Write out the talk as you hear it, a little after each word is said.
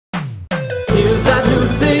Here's that new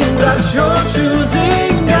thing that you're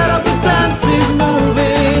choosing. Get up, the dance is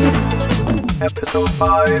moving. Episode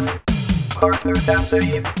 5, Partner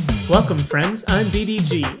Dancing. Welcome friends, I'm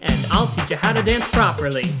BDG, and I'll teach you how to dance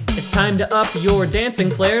properly. It's time to up your dancing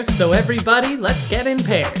flares, so everybody, let's get in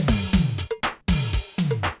pairs.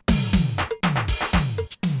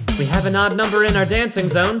 We have an odd number in our dancing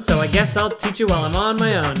zone, so I guess I'll teach you while I'm on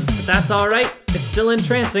my own. But that's alright, it's still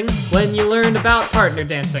entrancing when you learn about partner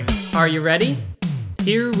dancing. Are you ready?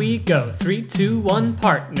 Here we go. 3, 2, 1,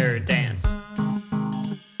 partner dance.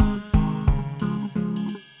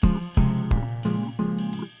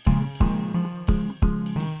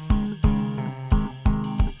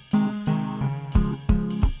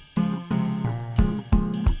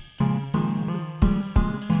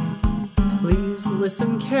 Please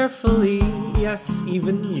listen carefully, yes,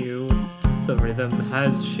 even you. The rhythm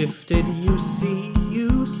has shifted, you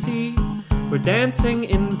see. We're dancing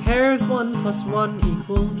in pairs, 1 +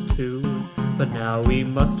 1 = 2. But now we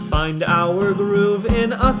must find our groove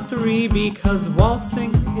in a 3, because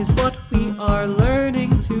waltzing is what we are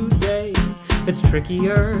learning today. It's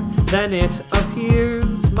trickier than it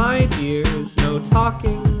appears, my dears. No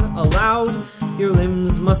talking aloud, your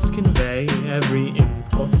limbs must convey every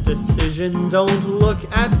impulse decision. Don't look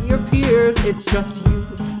at your peers, it's just you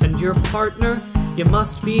and your partner. You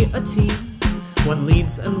must be a team. One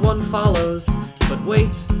leads and one follows. But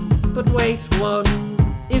wait, one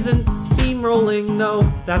isn't steamrolling,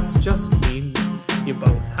 no, that's just mean. You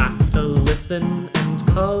both have to listen and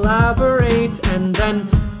collaborate, and then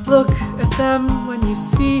look at them. When you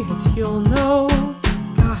see it, you'll know.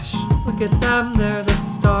 Gosh, look at them, they're the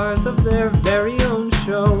stars of their very own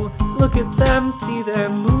show. Look at them, see they're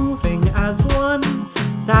moving as one.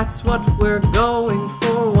 That's what we're going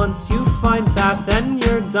for. Once you find that, then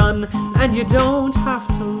you're done, and you don't have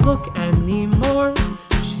to look anymore.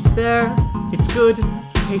 She's there, it's good,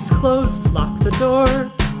 case closed, lock the door.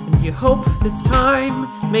 And you hope this time,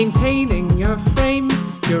 maintaining your frame,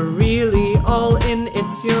 you're really all in,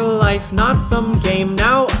 it's your life, not some game.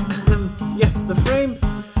 Now, yes, the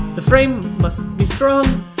frame must be strong.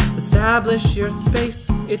 Establish your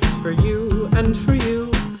space, it's for you and for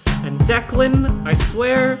you. And Declan, I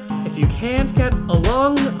swear, if you can't get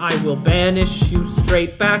along, I will banish you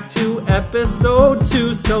straight back to episode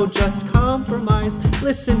 2. So just compromise,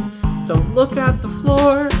 listen, don't look at the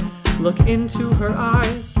floor, look into her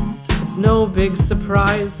eyes. It's no big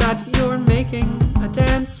surprise that you're making a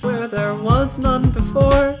dance where there was none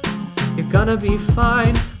before. You're gonna be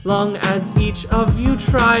fine, long as each of you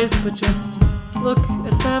tries. But just look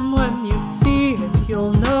at them, when you see it,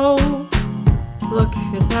 you'll know. Look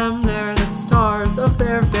at them, they're the stars of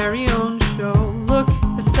their very own show. Look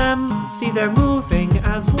at them, see they're moving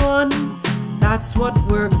as one. That's what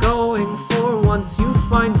we're going for. Once you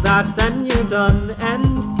find that, then you're done,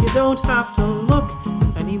 and you don't have to look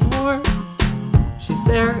anymore. She's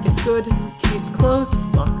there, it's good, case closed,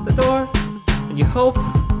 lock the door. And you hope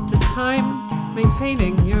this time,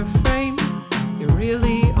 maintaining your frame, you're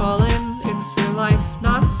really all in, it's your life,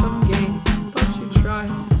 not some game, but you try.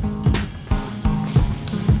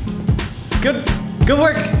 Good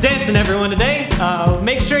work dancing, everyone, today.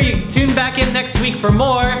 Make sure you tune back in next week for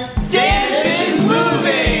more Dance is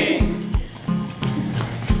Moving!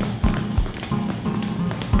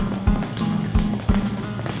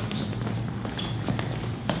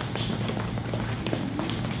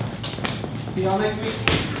 See y'all next week.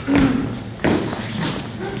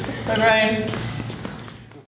 Bye, Ryan.